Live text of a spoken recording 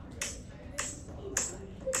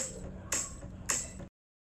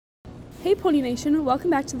Hey Pony Nation,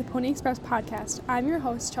 welcome back to the Pony Express podcast. I'm your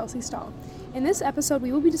host, Chelsea Stahl. In this episode,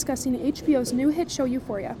 we will be discussing HBO's new hit show,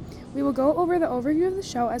 Euphoria. We will go over the overview of the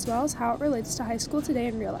show as well as how it relates to high school today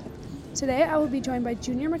in real life. Today, I will be joined by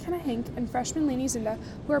junior McKenna Hank and freshman Lainey Zinda,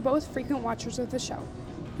 who are both frequent watchers of the show.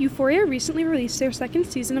 Euphoria recently released their second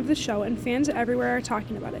season of the show, and fans everywhere are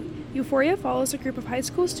talking about it. Euphoria follows a group of high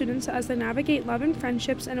school students as they navigate love and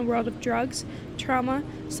friendships in a world of drugs, trauma,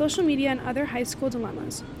 social media, and other high school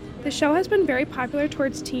dilemmas. The show has been very popular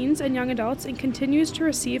towards teens and young adults and continues to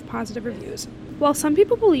receive positive reviews. While some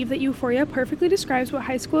people believe that Euphoria perfectly describes what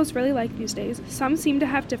high school is really like these days, some seem to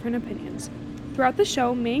have different opinions. Throughout the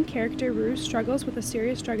show, main character Rue struggles with a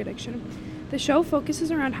serious drug addiction. The show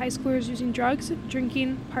focuses around high schoolers using drugs,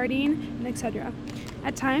 drinking, partying, and etc.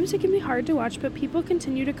 At times, it can be hard to watch, but people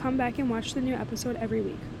continue to come back and watch the new episode every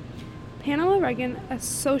week. Pamela Regan, a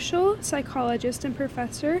social psychologist and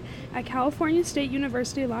professor at California State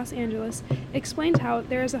University, Los Angeles, explained how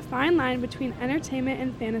there is a fine line between entertainment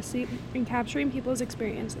and fantasy in capturing people's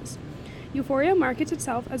experiences. Euphoria markets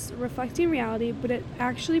itself as reflecting reality, but it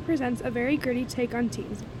actually presents a very gritty take on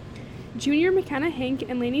teens. Junior McKenna Hank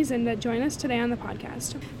and Lainey Zinda join us today on the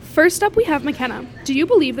podcast. First up, we have McKenna. Do you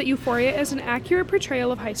believe that Euphoria is an accurate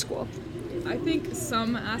portrayal of high school? I think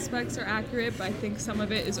some aspects are accurate, but I think some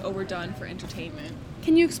of it is overdone for entertainment.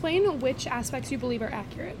 Can you explain which aspects you believe are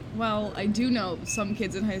accurate? Well, I do know some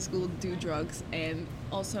kids in high school do drugs and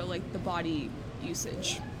also like the body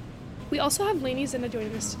usage. We also have Lainey Zinda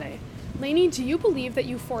joining us today. Lainey, do you believe that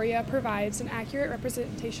Euphoria provides an accurate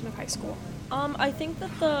representation of high school? I think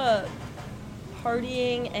that the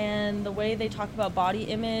partying and the way they talk about body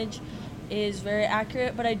image is very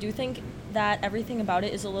accurate, but I do think that everything about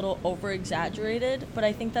it is a little over-exaggerated, but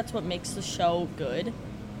I think that's what makes the show good.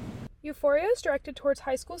 Euphoria is directed towards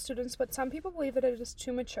high school students, but some people believe that it is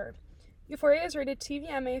too mature. Euphoria is rated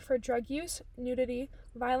TVMA for drug use, nudity,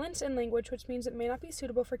 violence, and language, which means it may not be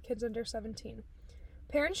suitable for kids under 17.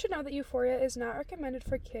 Parents should know that Euphoria is not recommended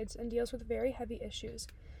for kids and deals with very heavy issues.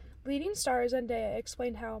 Leading star Zendaya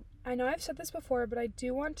explained how, "I know I've said this before, but I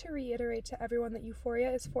do want to reiterate to everyone that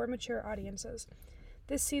Euphoria is for mature audiences.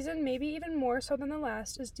 This season, maybe even more so than the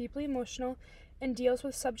last, is deeply emotional and deals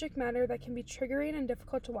with subject matter that can be triggering and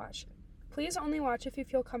difficult to watch. Please only watch if you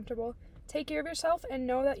feel comfortable. Take care of yourself and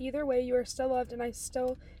know that either way you are still loved and I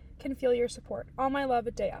still can feel your support. All my love,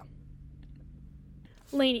 Adea."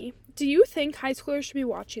 Lainey, do you think high schoolers should be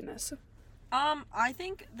watching this? I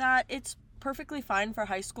think that it's perfectly fine for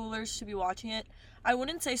high schoolers to be watching it. I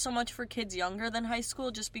wouldn't say so much for kids younger than high school,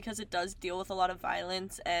 just because it does deal with a lot of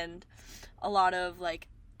violence and a lot of,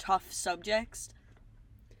 tough subjects.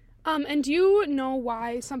 And do you know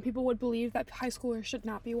why some people would believe that high schoolers should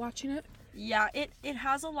not be watching it? Yeah, it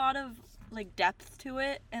has a lot of, depth to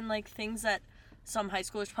it and, things that some high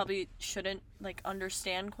schoolers probably shouldn't,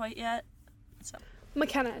 understand quite yet, so.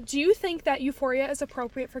 McKenna, do you think that Euphoria is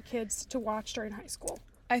appropriate for kids to watch during high school?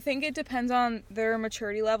 I think it depends on their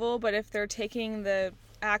maturity level, but if they're taking the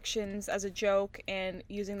actions as a joke and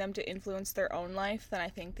using them to influence their own life, then I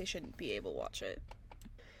think they shouldn't be able to watch it.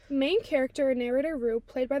 Main character and narrator Rue,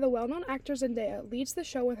 played by the well-known actor Zendaya, leads the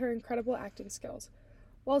show with her incredible acting skills.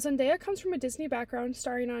 While Zendaya comes from a Disney background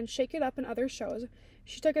starring on Shake It Up and other shows,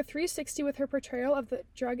 she took a 360 with her portrayal of the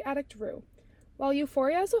drug addict Rue. While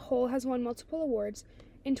Euphoria as a whole has won multiple awards,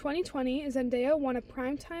 in 2020, Zendaya won a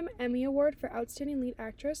Primetime Emmy Award for Outstanding Lead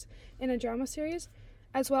Actress in a Drama Series,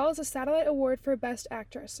 as well as a Satellite Award for Best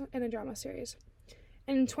Actress in a Drama Series.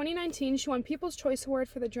 And in 2019, she won People's Choice Award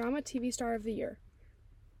for the Drama TV Star of the Year.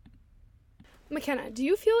 McKenna, do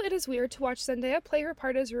you feel it is weird to watch Zendaya play her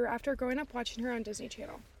part as Rue after growing up watching her on Disney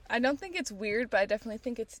Channel? I don't think it's weird, but I definitely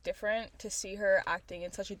think it's different to see her acting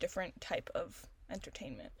in such a different type of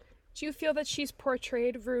entertainment. Do you feel that she's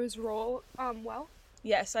portrayed Rue's role well?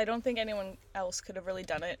 Yes, I don't think anyone else could have really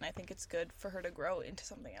done it, and I think it's good for her to grow into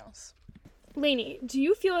something else. Lainey, do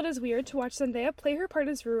you feel it is weird to watch Zendaya play her part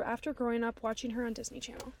as Rue after growing up watching her on Disney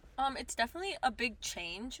Channel? It's definitely a big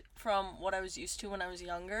change from what I was used to when I was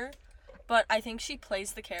younger, but I think she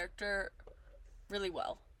plays the character really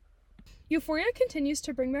well. Euphoria continues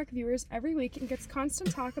to bring back viewers every week and gets constant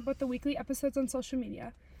talk about the weekly episodes on social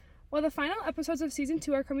media. While the final episodes of Season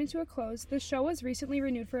 2 are coming to a close, the show was recently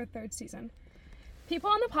renewed for a third season. People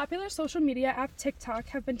on the popular social media app TikTok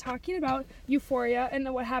have been talking about Euphoria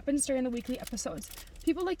and what happens during the weekly episodes.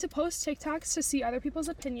 People like to post TikToks to see other people's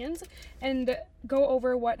opinions and go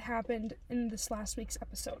over what happened in this last week's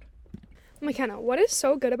episode. McKenna, what is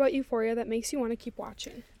so good about Euphoria that makes you want to keep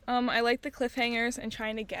watching? I like the cliffhangers and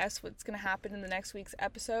trying to guess what's going to happen in the next week's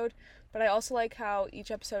episode, but I also like how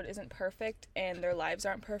each episode isn't perfect and their lives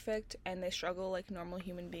aren't perfect and they struggle like normal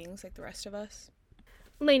human beings like the rest of us.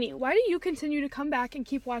 Lainey, why do you continue to come back and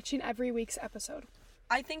keep watching every week's episode?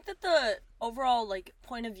 I think that the overall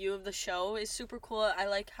point of view of the show is super cool. I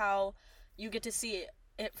like how you get to see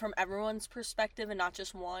it from everyone's perspective and not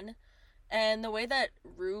just one. And the way that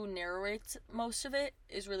Rue narrates most of it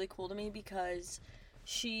is really cool to me because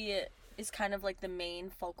she is kind of like the main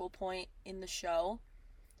focal point in the show.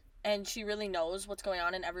 And she really knows what's going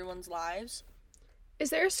on in everyone's lives. Is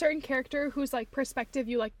there a certain character whose perspective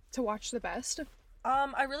you like to watch the best?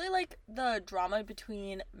 I really like the drama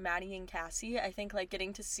between Maddie and Cassie. I think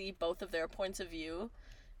getting to see both of their points of view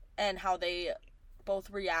and how they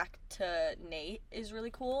both react to Nate is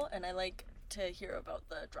really cool, and I like to hear about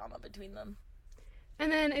the drama between them.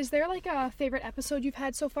 And then is there a favorite episode you've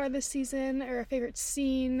had so far this season, or a favorite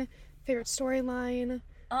scene, favorite storyline?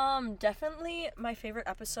 Definitely my favorite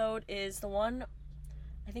episode is the one,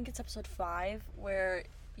 I think it's episode 5, where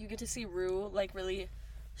you get to see Rue really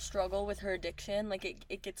struggle with her addiction.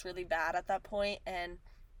 It gets really bad at that point, and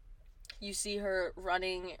you see her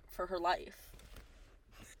running for her life.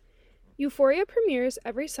 Euphoria premieres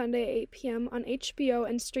every Sunday at 8 p.m. on HBO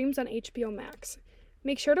and streams on HBO Max.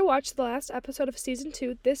 Make sure to watch the last episode of Season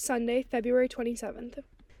 2 this Sunday, February 27th.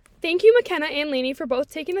 Thank you, McKenna and Lainey, for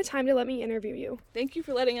both taking the time to let me interview you. Thank you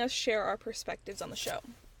for letting us share our perspectives on the show.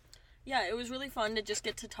 Yeah, it was really fun to just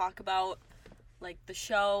get to talk about the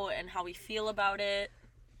show and how we feel about it.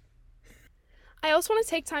 I also want to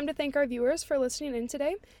take time to thank our viewers for listening in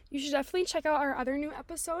today. You should definitely check out our other new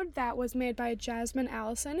episode that was made by Jasmine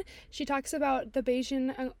Allison. She talks about the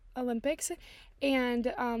Beijing Olympics and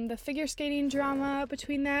the figure skating drama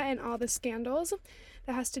between that and all the scandals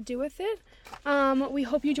that has to do with it. We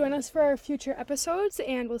hope you join us for our future episodes,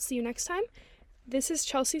 and we'll see you next time. This is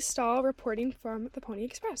Chelsea Stahl reporting from the Pony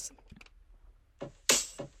Express.